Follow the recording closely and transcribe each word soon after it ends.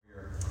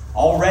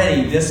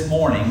Already this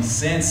morning,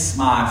 since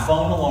my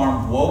phone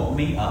alarm woke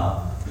me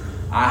up,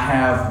 I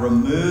have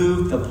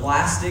removed the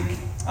plastic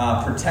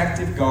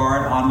protective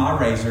guard on my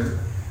razor.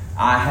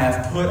 I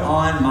have put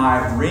on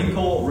my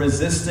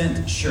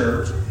wrinkle-resistant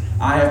shirt.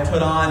 I have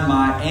put on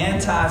my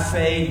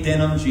anti-fade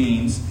denim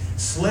jeans,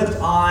 slipped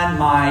on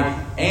my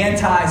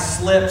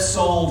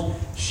anti-slip-soled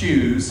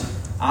shoes.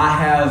 I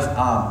have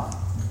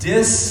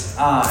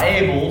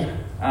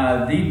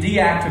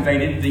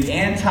deactivated the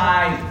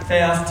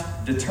anti-theft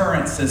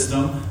deterrent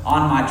system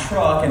on my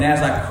truck, and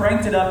as I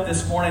cranked it up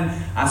this morning,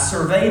 I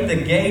surveyed the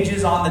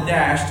gauges on the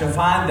dash to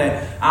find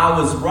that I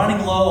was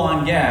running low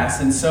on gas.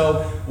 And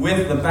so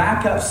with the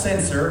backup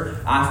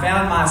sensor, I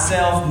found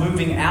myself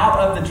moving out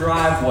of the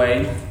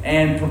driveway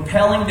and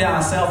propelling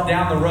myself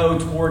down the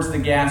road towards the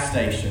gas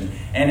station.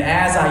 And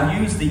as I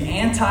used the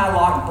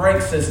anti-lock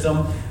brake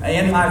system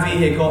in my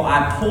vehicle,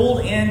 I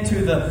pulled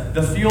into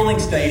the fueling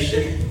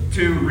station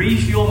to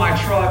refuel my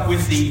truck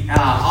with the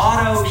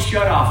auto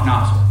shutoff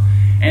nozzle.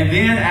 And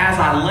then as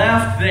I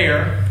left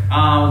there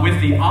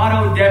with the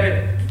auto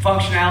debit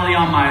functionality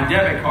on my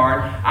debit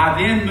card, I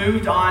then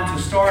moved on to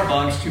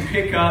Starbucks to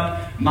pick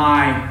up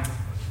my,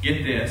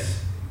 get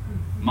this,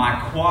 my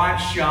quad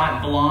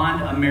shot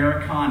blonde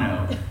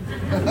Americano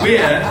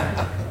with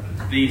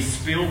the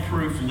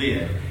spill-proof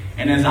lid.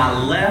 And as I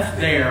left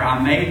there, I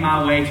made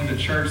my way to the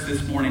church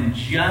this morning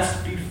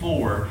just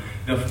before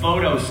the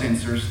photo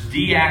sensors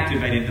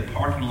deactivated the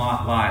parking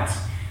lot lights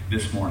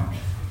this morning.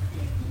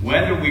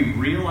 Whether we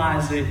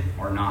realize it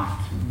or not,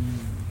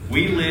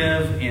 we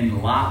live in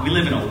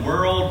a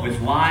world with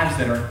lives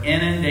that are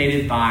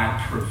inundated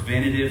by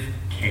preventative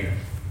care.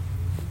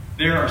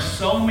 There are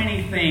so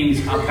many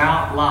things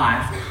about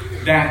life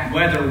that,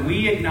 whether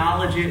we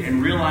acknowledge it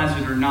and realize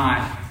it or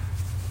not,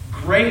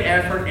 great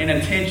effort and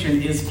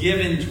attention is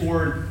given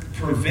toward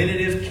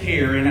preventative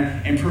care.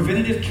 And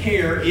preventative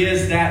care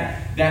is that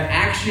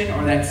action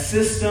or that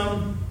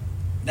system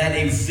that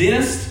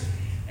exists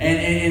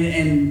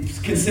and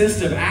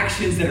consists of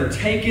actions that are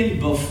taken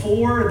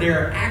before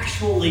they're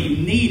actually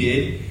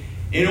needed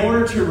in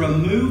order to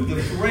remove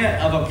the threat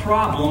of a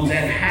problem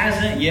that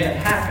hasn't yet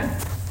happened.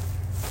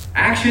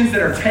 Actions that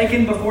are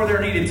taken before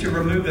they're needed to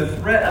remove the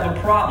threat of a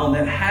problem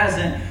that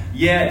hasn't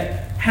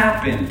yet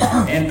happened.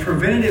 And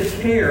preventative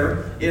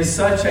care is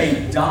such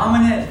a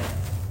dominant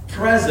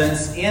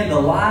presence in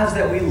the lives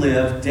that we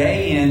live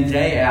day in,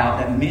 day out,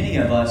 that many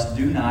of us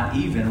do not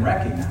even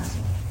recognize.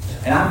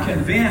 And I'm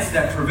convinced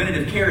that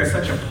preventative care is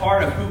such a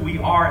part of who we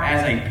are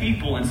as a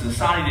people in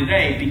society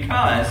today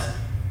because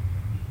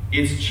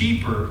it's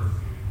cheaper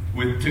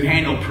to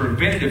handle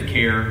preventative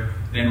care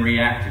than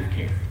reactive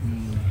care.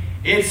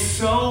 It's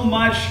so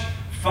much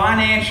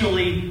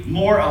financially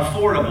more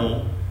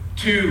affordable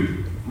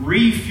to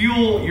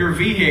refuel your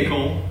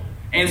vehicle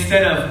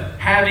instead of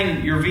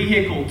having your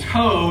vehicle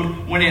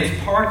towed when it's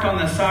parked on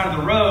the side of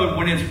the road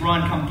when it's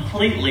run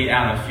completely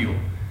out of fuel.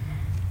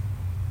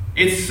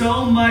 It's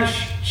so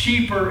much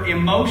cheaper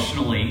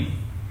emotionally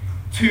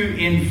to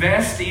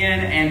invest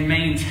in and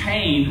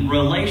maintain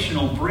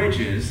relational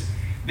bridges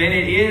than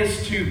it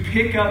is to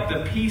pick up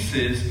the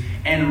pieces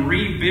and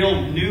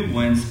rebuild new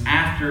ones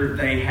after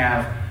they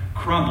have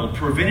crumbled.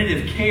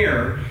 Preventative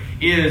care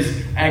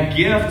is a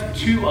gift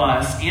to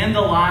us in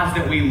the lives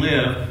that we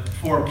live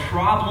for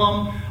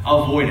problem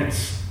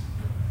avoidance,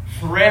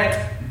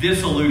 threat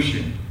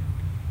dissolution.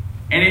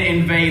 And it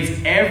invades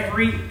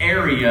every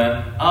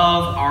area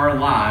of our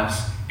lives.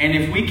 And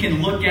if we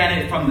can look at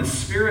it from the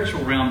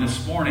spiritual realm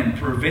this morning,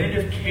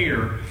 preventative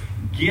care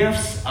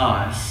gives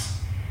us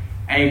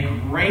a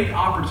great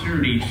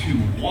opportunity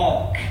to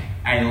walk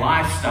a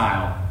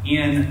lifestyle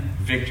in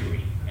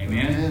victory.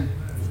 Amen?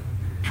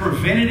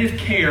 Preventative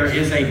care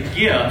is a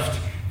gift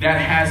that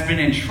has been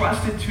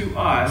entrusted to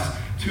us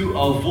to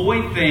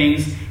avoid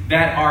things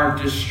that are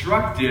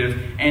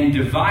destructive and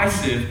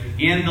divisive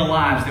in the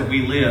lives that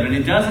we live. And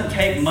it doesn't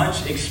take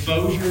much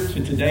exposure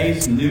to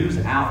today's news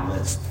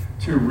outlets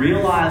to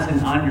realize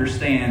and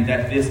understand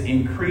that this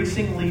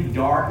increasingly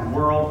dark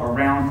world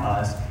around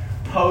us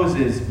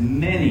poses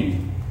many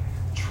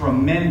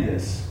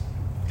tremendous,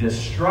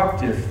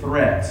 destructive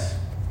threats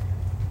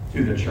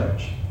to the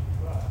church.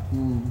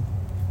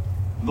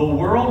 The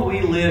world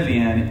we live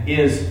in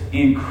is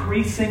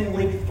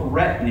increasingly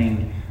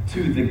threatening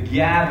to the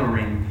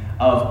gathering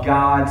of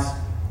God's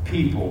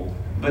people.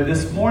 But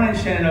this morning,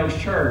 Shannon Oaks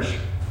Church,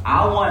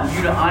 I want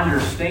you to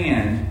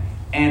understand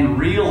and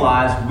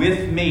realize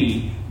with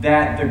me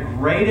that the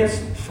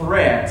greatest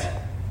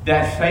threat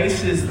that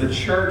faces the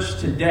church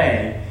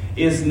today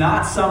is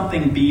not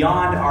something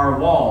beyond our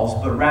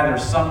walls, but rather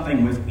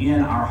something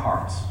within our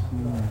hearts.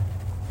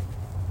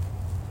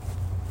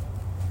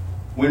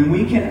 When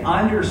we can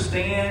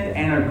understand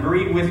and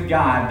agree with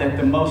God that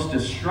the most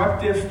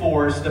destructive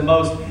force, the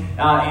most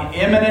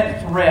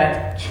imminent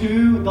threat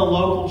to the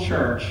local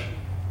church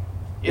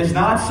is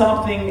not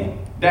something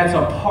that's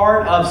a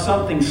part of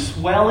something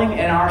swelling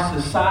in our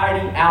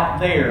society out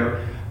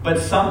there, but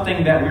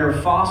something that we are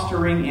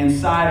fostering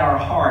inside our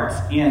hearts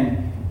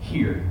in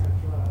here.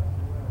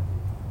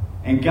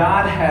 And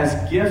God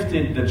has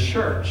gifted the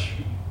church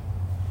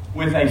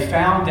with a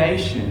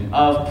foundation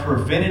of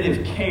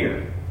preventative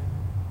care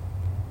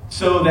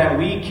so that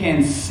we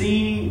can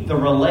see the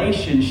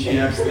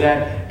relationships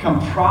that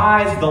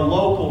comprise the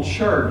local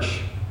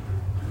church,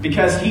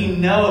 because He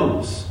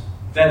knows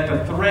that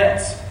the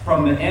threats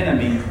from the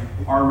enemy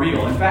are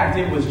real. In fact,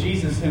 it was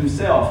Jesus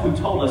Himself who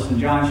told us in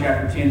John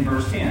chapter 10,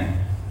 verse 10,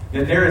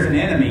 that there is an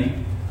enemy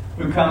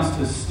who comes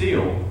to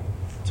steal,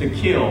 to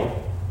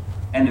kill,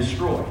 and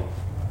destroy.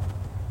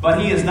 But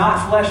he is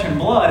not flesh and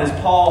blood, as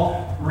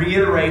Paul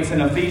reiterates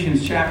in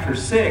Ephesians chapter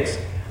 6.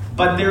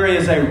 But there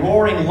is a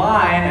roaring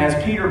lion,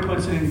 as Peter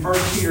puts it in 1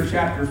 Peter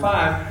chapter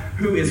 5,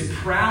 who is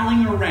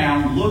prowling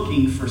around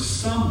looking for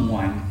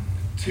someone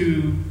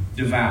to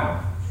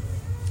devour.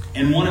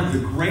 And one of the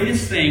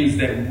greatest things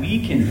that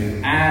we can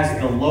do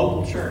as the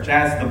local church,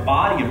 as the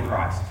body of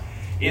Christ,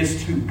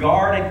 is to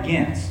guard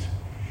against,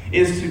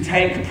 is to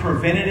take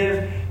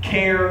preventative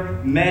care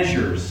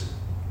measures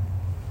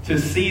to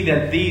see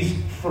that these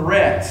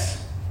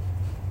threats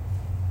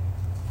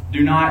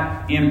do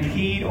not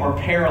impede or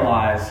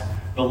paralyze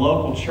the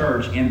local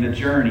church in the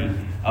journey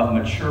of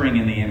maturing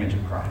in the image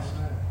of Christ.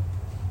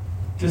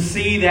 To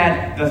see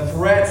that the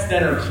threats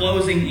that are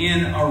closing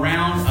in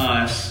around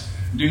us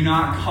do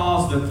not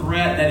cause the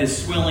threat that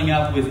is swelling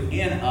up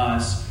within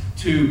us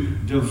to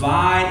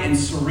divide and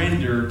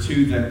surrender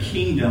to the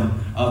kingdom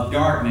of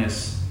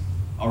darkness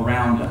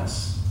around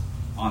us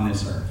on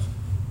this earth.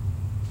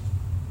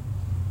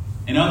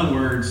 In other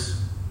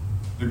words,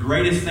 the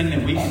greatest thing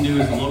that we can do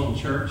as a local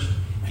church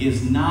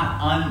is not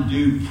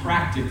undo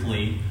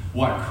practically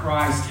what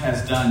Christ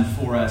has done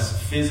for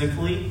us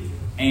physically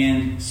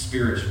and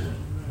spiritually,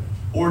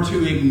 or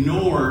to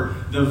ignore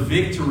the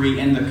victory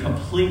and the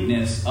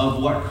completeness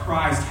of what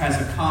Christ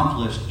has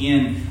accomplished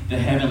in the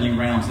heavenly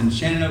realms. In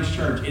Shannon Oaks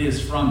Church, it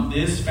is from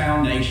this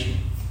foundation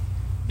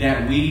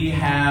that we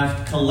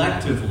have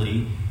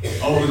collectively,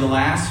 over the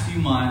last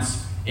few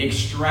months,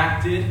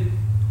 extracted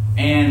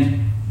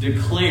and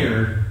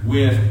declared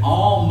with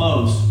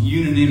almost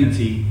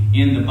unanimity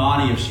in the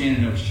body of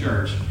Shannon Oaks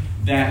Church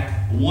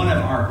that one of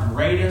our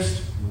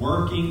greatest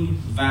working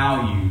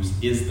values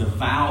is the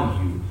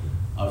value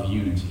of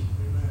unity.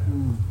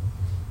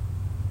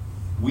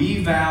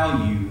 We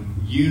value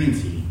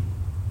unity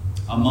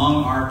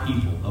among our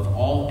people of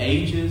all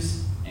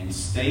ages and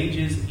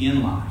stages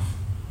in life,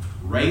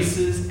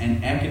 races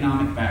and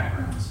economic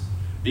backgrounds,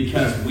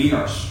 because we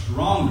are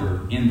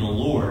stronger in the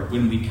Lord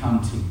when we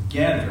come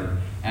together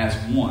as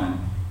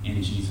one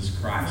in Jesus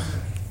Christ.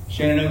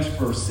 Shannon Oaks,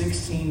 for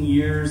 16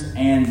 years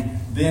and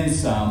then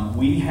some,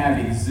 we have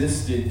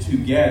existed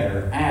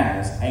together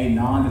as a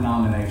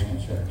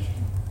non-denominational church,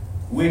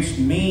 which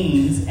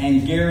means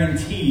and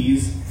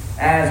guarantees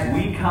as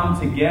we come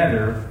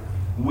together,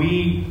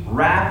 we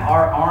wrap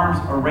our arms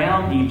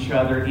around each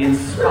other in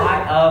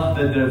spite of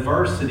the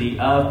diversity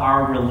of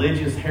our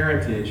religious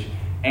heritage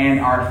and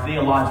our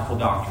theological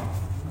doctrine.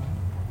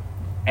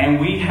 And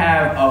we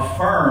have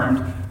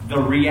affirmed the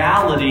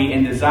reality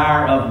and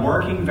desire of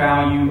working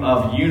value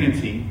of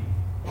unity,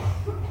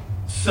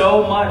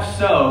 so much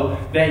so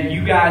that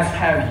you guys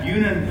have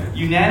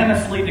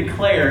unanimously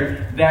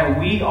declared that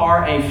we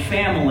are a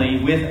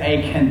family with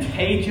a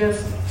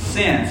contagious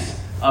sense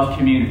of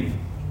community.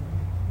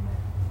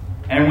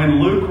 And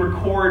when Luke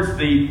records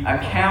the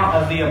account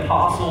of the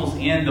apostles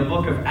in the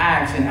book of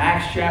Acts, in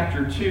Acts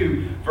chapter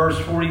 2, verse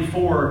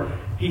 44,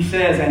 he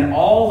says, "And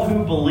all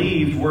who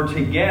believed were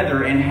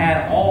together and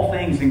had all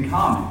things in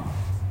common."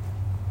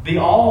 The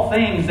all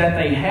things that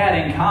they had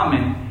in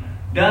common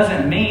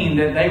doesn't mean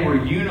that they were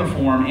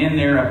uniform in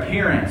their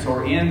appearance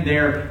or in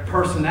their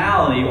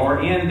personality or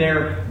in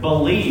their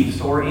beliefs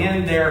or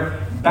in their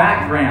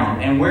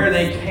background and where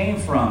they came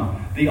from.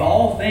 The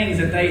all things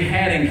that they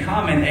had in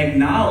common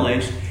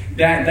acknowledged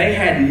that they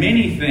had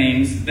many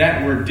things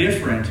that were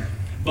different,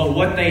 but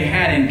what they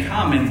had in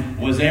common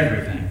was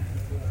everything.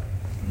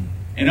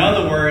 In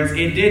other words,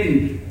 it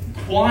didn't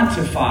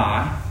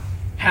quantify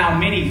how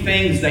many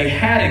things they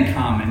had in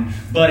common,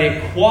 but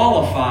it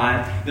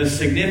qualified the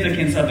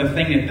significance of the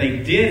thing that they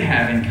did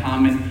have in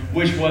common,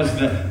 which was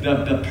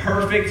the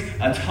perfect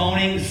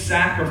atoning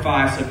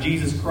sacrifice of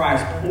Jesus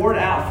Christ poured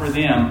out for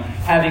them,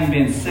 having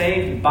been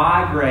saved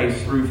by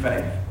grace through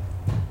faith.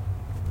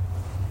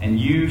 And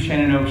you,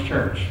 Shannon Oaks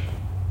Church,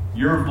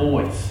 your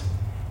voice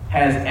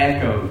has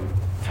echoed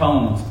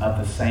tones of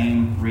the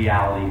same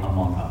reality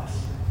among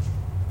us.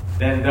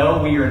 That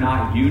though we are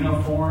not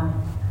uniform,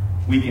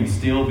 we can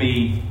still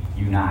be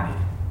united.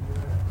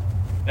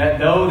 That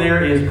though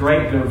there is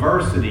great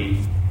diversity,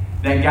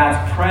 that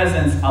God's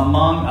presence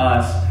among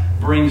us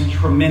brings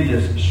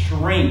tremendous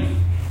strength,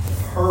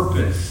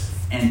 purpose,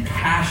 and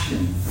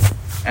passion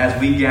as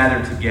we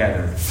gather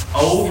together.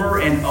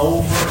 Over and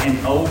over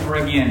and over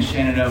again,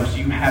 Shannon Oaks,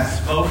 you have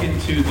spoken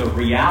to the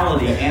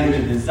reality and the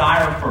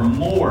desire for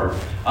more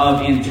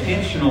of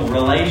intentional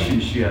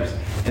relationships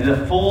and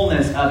the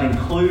fullness of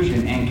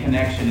inclusion and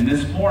connection. And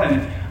this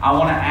morning, I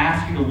want to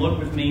ask you to look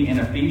with me in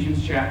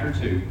Ephesians chapter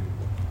 2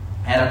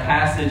 at a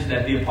passage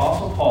that the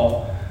Apostle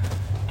Paul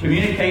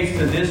communicates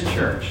to this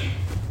church,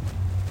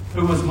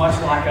 who was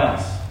much like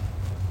us,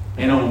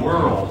 in a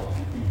world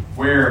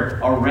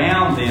where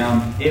around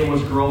them it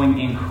was growing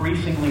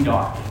increasingly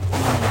dark.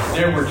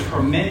 There were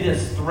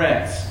tremendous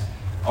threats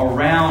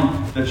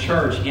around the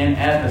church in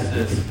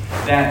Ephesus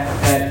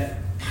that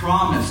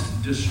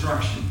promised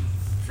destruction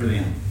for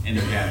them in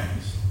their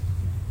gatherings.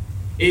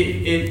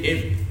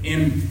 It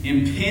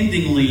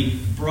impendingly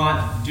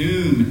brought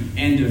doom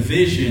and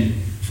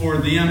division for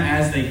them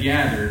as they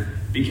gathered,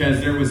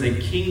 because there was a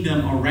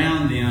kingdom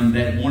around them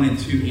that wanted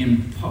to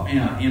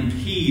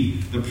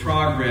impede the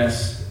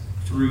progress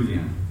through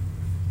them.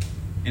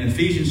 In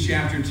Ephesians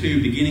chapter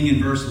 2, beginning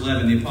in verse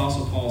 11, the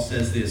Apostle Paul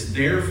says this: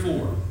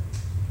 "Therefore,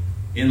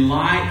 in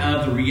light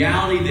of the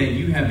reality that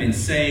you have been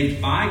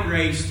saved by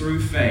grace through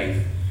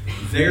faith,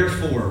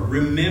 therefore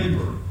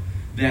remember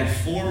that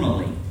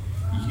formerly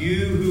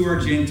you who are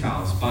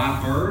Gentiles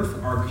by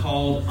birth are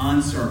called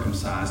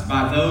uncircumcised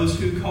by those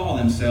who call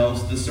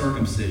themselves the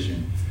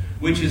circumcision,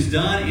 which is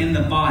done in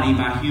the body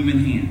by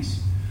human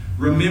hands.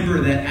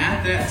 Remember that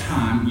at that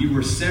time you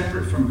were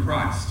separate from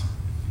Christ,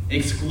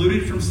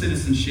 excluded from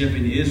citizenship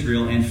in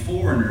Israel and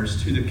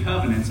foreigners to the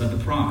covenants of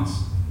the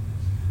promise,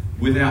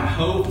 without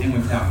hope and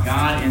without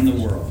God in the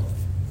world.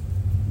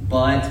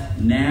 But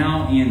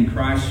now in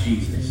Christ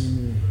Jesus,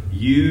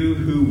 you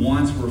who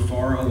once were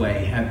far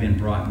away have been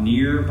brought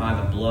near by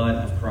the blood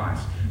of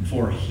Christ.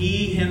 For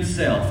he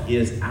himself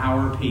is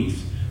our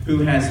peace, who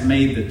has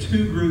made the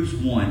two groups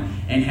one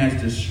and has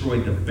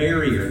destroyed the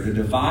barrier, the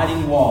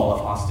dividing wall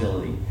of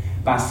hostility,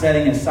 by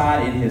setting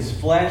aside in his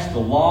flesh the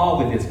law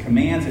with its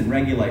commands and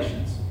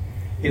regulations.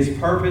 His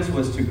purpose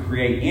was to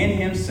create in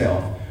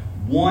himself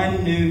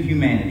one new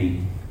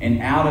humanity,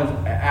 and out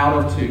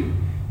of two,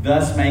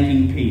 thus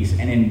making peace,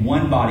 and in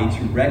one body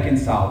to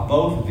reconcile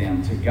both of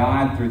them to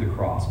God through the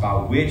cross, by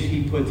which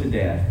he put to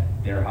death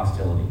their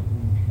hostility.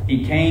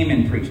 He came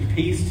and preached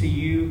peace to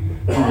you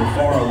who were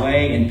far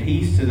away, and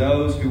peace to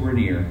those who were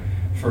near.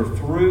 For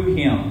through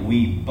him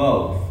we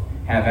both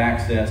have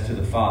access to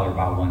the Father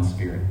by one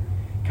Spirit.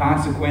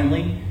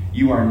 Consequently,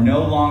 you are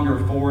no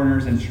longer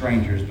foreigners and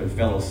strangers, but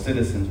fellow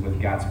citizens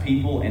with God's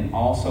people and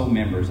also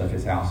members of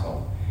his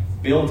household,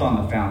 built on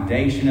the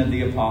foundation of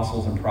the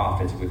apostles and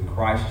prophets, with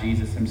Christ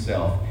Jesus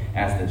himself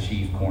as the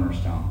chief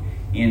cornerstone.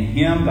 In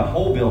him the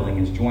whole building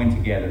is joined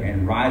together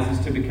and rises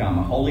to become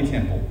a holy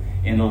temple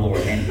in the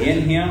Lord. And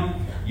in him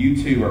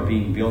you too are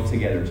being built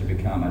together to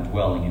become a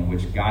dwelling in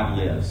which God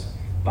lives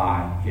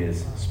by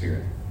his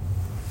Spirit."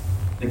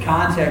 The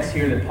context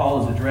here that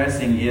Paul is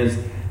addressing is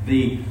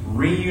the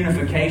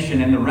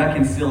reunification and the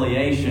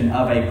reconciliation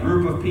of a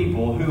group of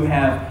people who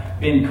have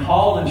been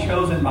called and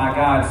chosen by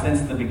God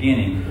since the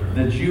beginning,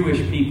 the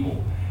Jewish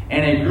people,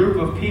 and a group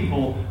of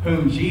people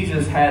whom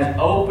Jesus has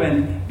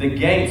opened the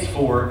gates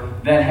for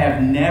that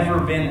have never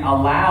been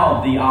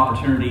allowed the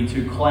opportunity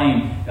to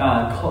claim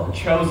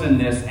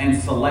chosenness and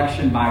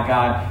selection by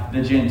God,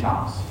 the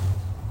Gentiles.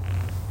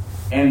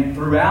 And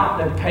throughout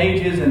the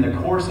pages and the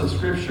course of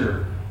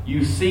Scripture,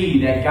 you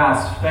see that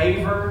God's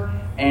favor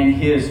and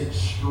his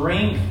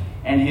strength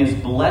and his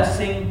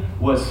blessing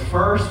was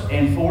first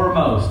and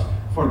foremost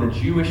for the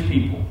Jewish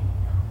people,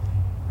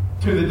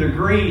 to the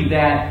degree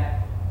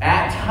that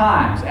at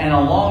times and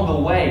along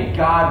the way,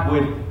 God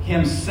would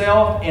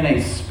himself, in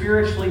a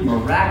spiritually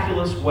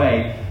miraculous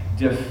way,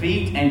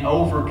 defeat and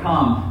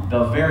overcome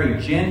the very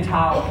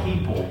Gentile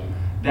people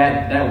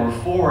that were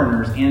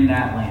foreigners in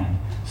that land,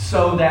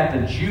 so that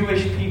the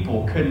Jewish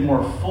people could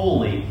more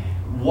fully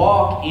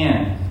walk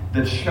in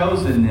the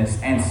chosenness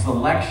and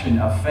selection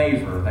of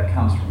favor that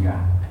comes from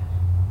God.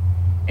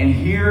 And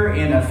here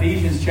in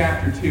Ephesians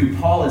chapter 2,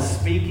 Paul is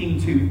speaking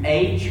to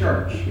a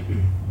church,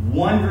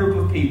 one group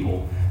of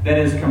people that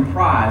is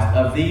comprised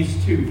of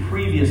these two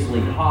previously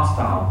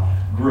hostile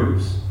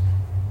groups.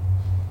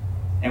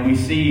 And we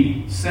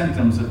see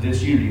symptoms of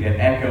disunity that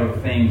echo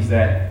things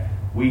that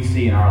we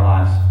see in our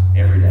lives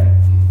every day.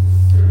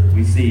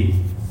 We see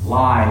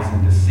lies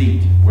and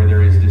deceit where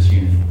there is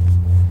disunity,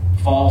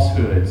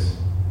 falsehoods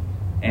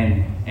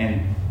and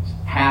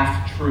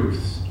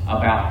half-truths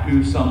about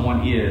who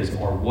someone is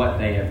or what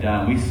they have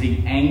done. We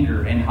see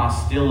anger and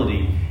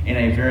hostility in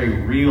a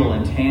very real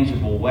and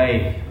tangible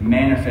way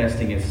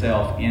manifesting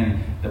itself in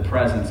the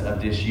presence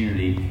of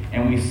disunity.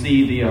 And we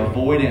see the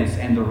avoidance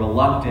and the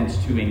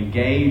reluctance to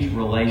engage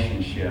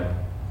relationship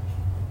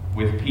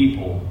with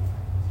people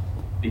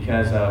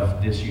because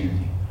of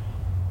disunity.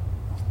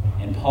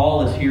 And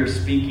Paul is here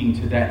speaking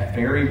to that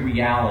very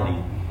reality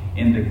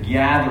in the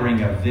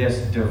gathering of this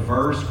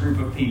diverse group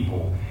of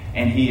people.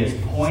 And he is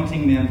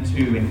pointing them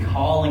to and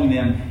calling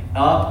them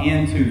up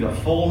into the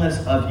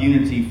fullness of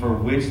unity for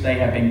which they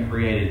have been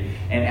created.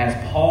 And as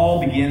Paul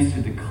begins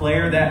to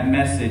declare that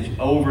message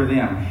over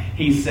them,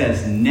 he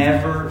says,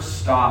 never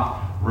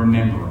stop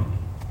remembering.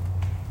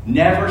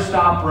 Never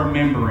stop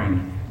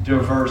remembering,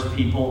 diverse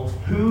people,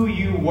 who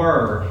you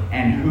were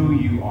and who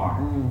you are.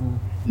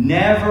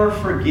 Never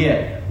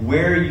forget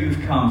where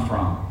you've come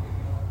from.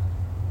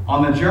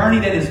 On the journey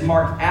that is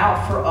marked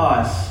out for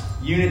us,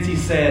 Unity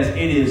says it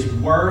is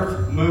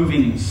worth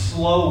moving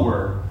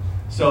slower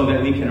so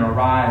that we can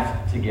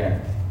arrive together.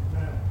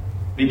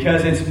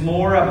 Because it's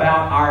more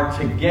about our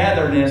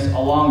togetherness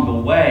along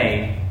the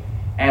way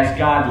as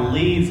God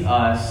leads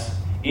us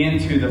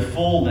into the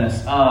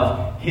fullness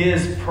of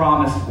His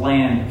promised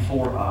land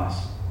for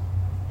us.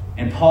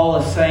 And Paul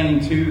is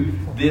saying to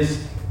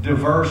this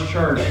diverse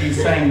church,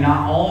 he's saying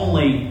not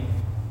only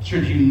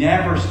should you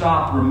never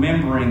stop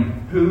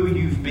remembering who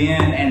you've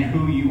been and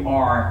who you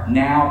are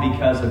now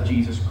because of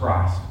Jesus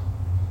Christ,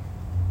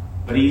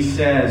 but he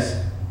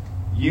says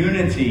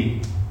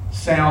unity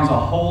sounds a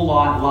whole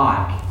lot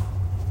like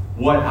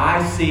what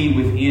I see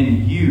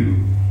within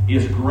you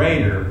is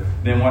greater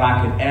than what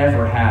I could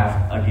ever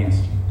have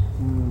against you.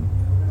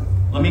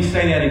 Let me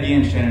say that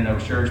again, Shannon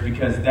Oak Church,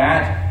 because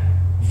that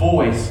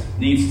voice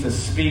needs to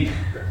speak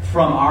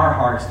from our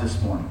hearts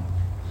this morning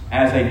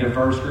as a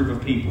diverse group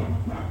of people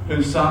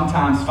who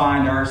sometimes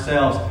find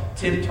ourselves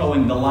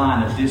tiptoeing the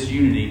line of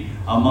disunity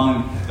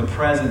among the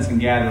presence and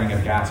gathering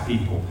of God's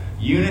people.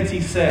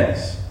 Unity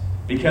says,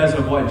 because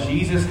of what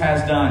Jesus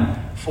has done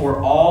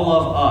for all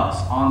of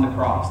us on the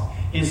cross,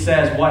 it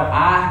says, what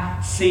I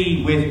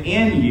see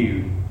within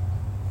you,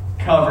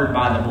 covered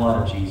by the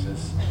blood of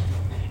Jesus,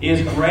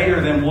 is greater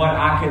than what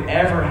I could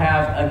ever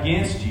have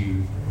against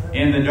you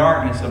in the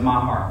darkness of my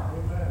heart.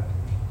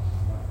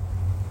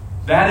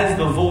 That is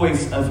the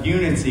voice of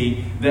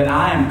unity that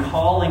I am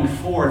calling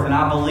forth, and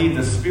I believe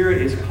the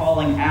Spirit is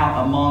calling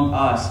out among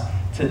us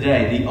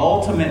today. The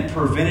ultimate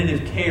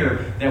preventative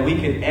care that we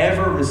could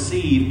ever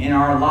receive in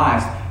our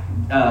lives.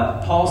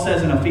 Paul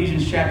says in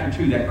Ephesians chapter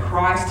 2 that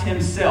Christ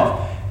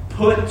Himself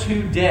put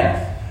to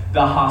death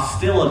the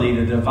hostility,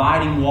 the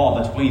dividing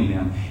wall between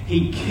them.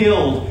 He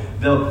killed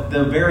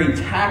the very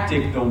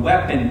tactic, the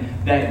weapon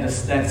that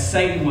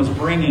Satan was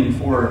bringing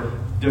for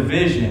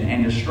division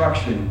and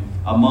destruction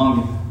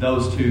among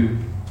those two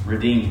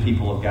redeemed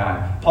people of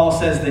God. Paul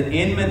says that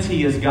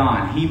enmity is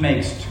gone. He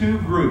makes two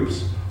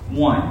groups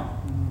one.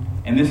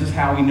 And this is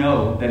how we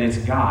know that it's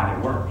God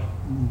at work.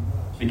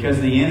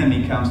 Because the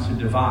enemy comes to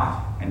divide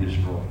and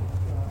destroy.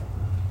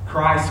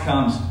 Christ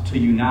comes to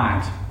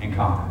unite and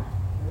conquer.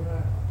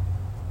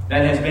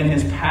 That has been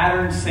His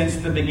pattern since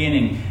the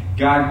beginning.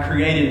 God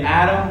created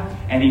Adam,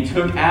 and He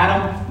took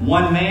Adam,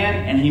 one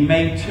man, and He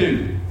made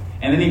two.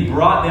 And then He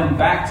brought them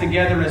back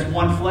together as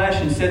one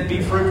flesh and said,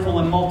 be fruitful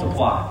and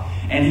multiply.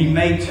 And He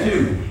made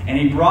two. And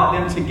He brought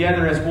them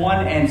together as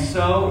one. And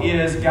so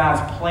is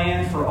God's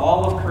plan for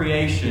all of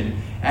creation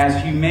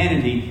as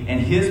humanity and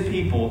His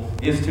people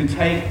is to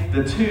take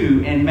the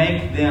two and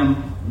make them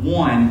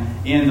one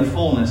in the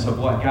fullness of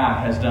what God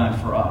has done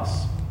for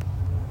us.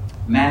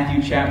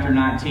 Matthew chapter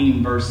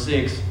 19, verse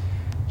 6,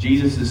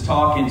 Jesus is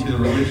talking to the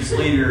religious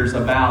leaders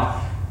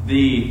about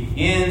the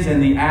ins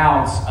and the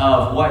outs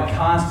of what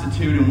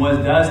constitute and what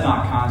does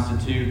not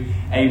constitute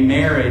a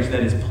marriage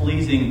that is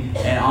pleasing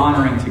and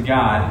honoring to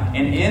God.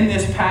 And in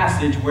this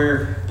passage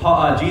where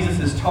Jesus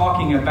is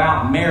talking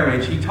about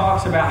marriage, He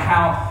talks about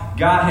how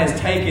God has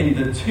taken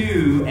the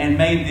two and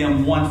made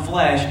them one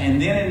flesh.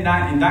 And then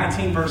in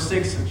 19 verse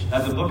 6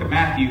 of the book of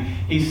Matthew,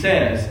 He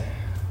says,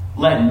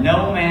 let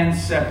no man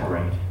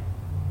separate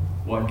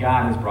what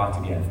God has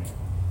brought together.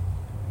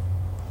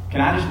 Can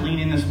I just lean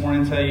in this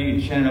morning and tell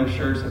you, Shannon Oak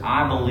Church, that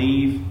I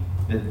believe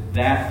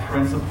that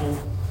principle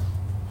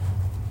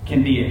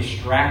can be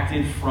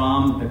extracted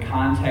from the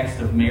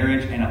context of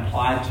marriage and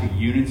applied to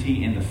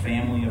unity in the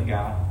family of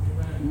God.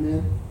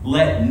 Amen.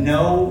 Let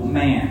no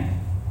man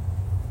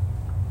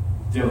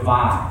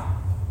divide.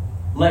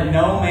 Let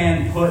no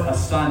man put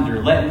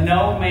asunder. Let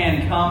no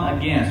man come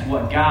against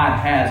what God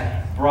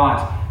has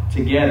brought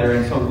together.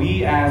 And so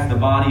we as the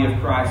body of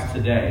Christ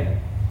today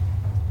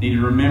need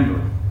to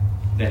remember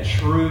that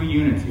true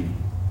unity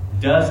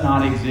does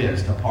not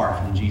exist apart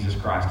from Jesus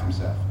Christ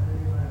Himself.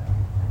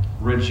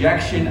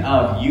 Rejection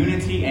of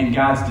unity and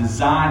God's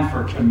design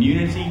for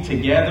community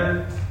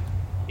together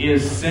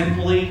is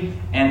simply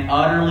and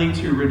utterly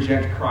to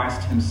reject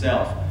Christ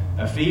Himself.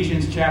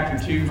 Ephesians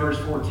chapter 2, verse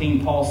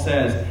 14, Paul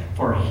says,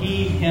 for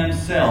He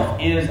Himself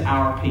is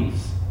our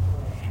peace.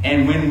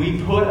 And when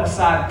we put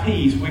aside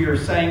peace, we are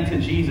saying to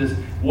Jesus,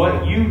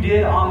 what you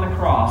did on the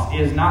cross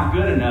is not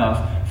good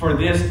enough for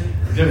this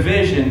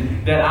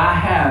division that I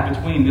have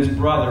between this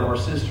brother or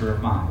sister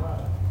of mine.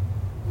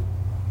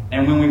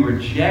 And when we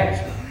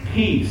reject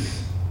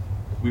peace,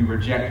 we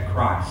reject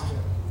Christ.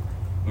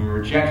 When we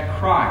reject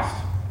Christ,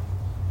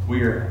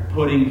 we are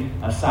putting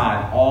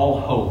aside all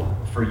hope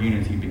for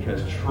unity,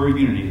 because true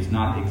unity does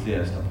not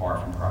exist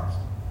apart from Christ.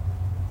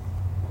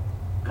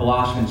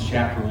 Colossians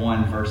chapter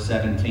 1, verse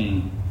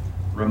 17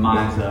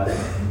 reminds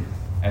us,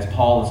 as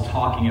Paul is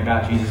talking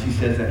about Jesus, he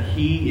says that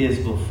He is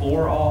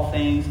before all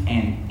things,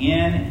 and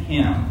in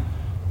Him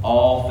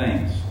all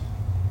things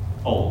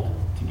hold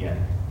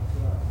together.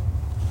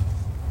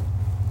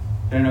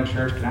 Shannon Oak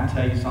Church, can I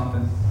tell you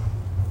something?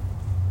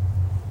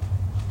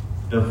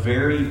 The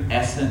very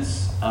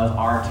essence of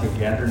our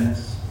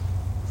togetherness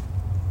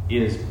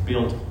is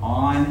built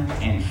on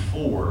and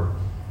for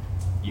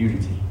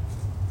unity.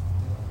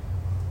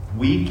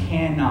 We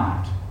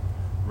cannot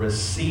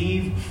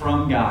receive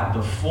from God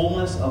the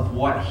fullness of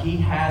what He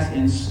has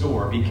in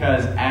store.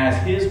 Because as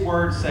His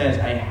Word says,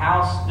 a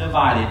house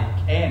divided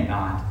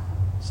cannot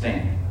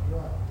stand.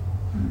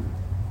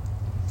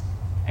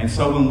 And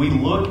so when we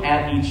look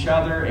at each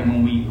other and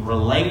when we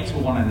relate to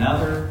one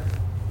another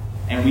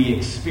and we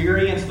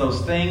experience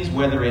those things,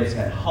 whether it's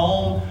at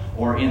home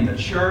or in the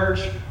church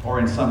or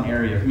in some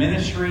area of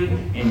ministry,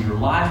 in your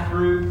life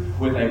group,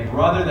 with a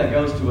brother that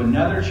goes to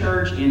another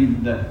church,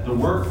 in the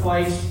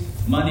workplace,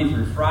 Monday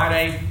through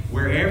Friday,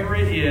 wherever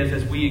it is,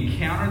 as we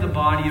encounter the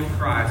body of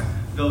Christ,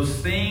 those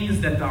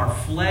things that our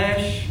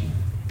flesh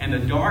and the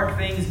dark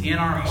things in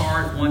our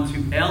heart want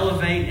to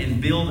elevate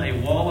and build a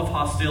wall of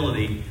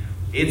hostility,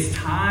 it's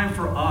time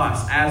for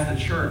us as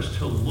the church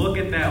to look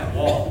at that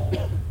wall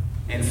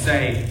and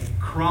say,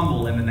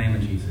 crumble in the name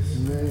of Jesus.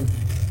 Amen.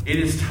 It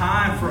is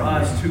time for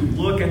us to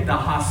look at the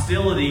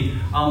hostility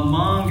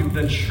among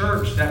the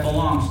church that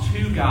belongs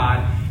to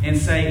God and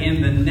say,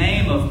 in the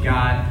name of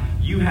God,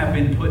 you have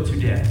been put to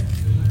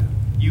death.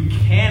 You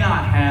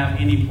cannot have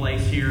any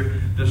place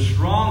here. The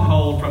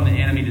stronghold from the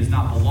enemy does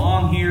not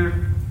belong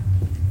here.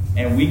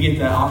 And we get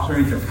the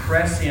opportunity to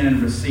press in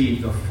and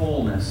receive the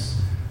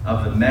fullness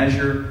of the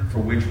measure for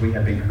which we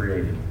have been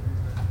created.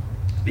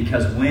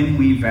 Because when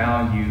we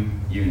value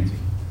unity,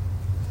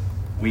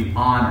 we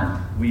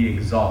honor, we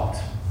exalt,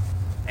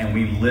 and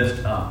we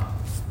lift up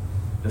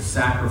the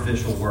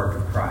sacrificial work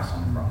of Christ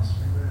on the cross.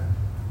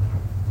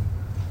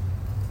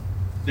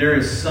 There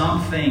is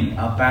something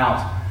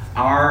about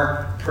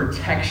our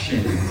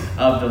protection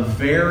of the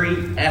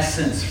very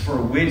essence for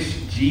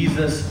which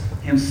Jesus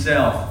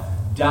Himself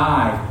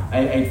died,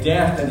 a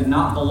death that did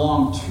not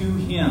belong to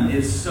Him,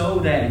 is so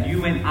that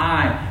you and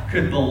I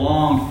could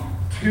belong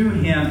to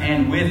Him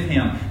and with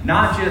Him.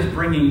 Not just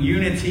bringing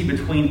unity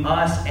between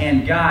us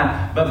and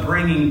God, but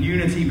bringing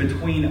unity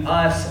between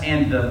us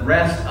and the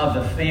rest of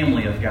the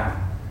family of God.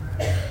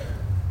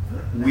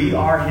 We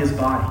are His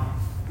body.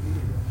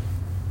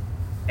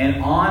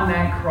 And on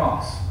that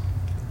cross,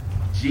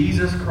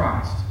 Jesus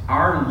Christ,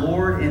 our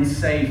Lord and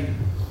Savior,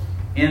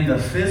 in the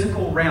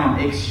physical realm,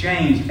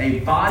 exchanged a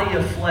body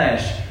of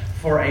flesh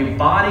for a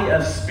body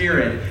of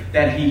spirit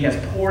that He has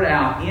poured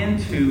out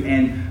into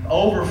and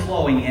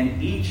overflowing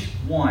in each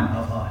one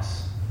of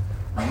us.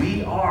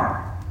 We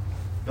are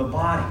the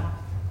body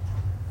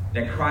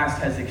that Christ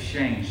has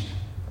exchanged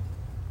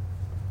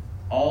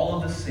all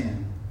of the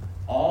sin,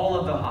 all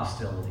of the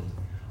hostility,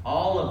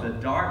 all of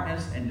the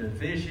darkness and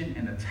division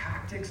and the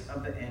tactics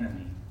of the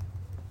enemy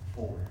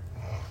for.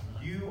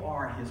 You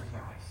are His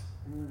Christ.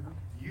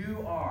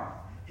 You are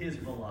His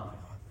beloved.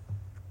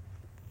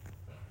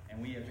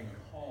 And we have been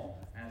called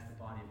as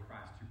the body of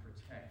Christ to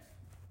protect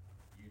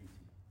unity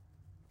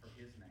for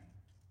His name.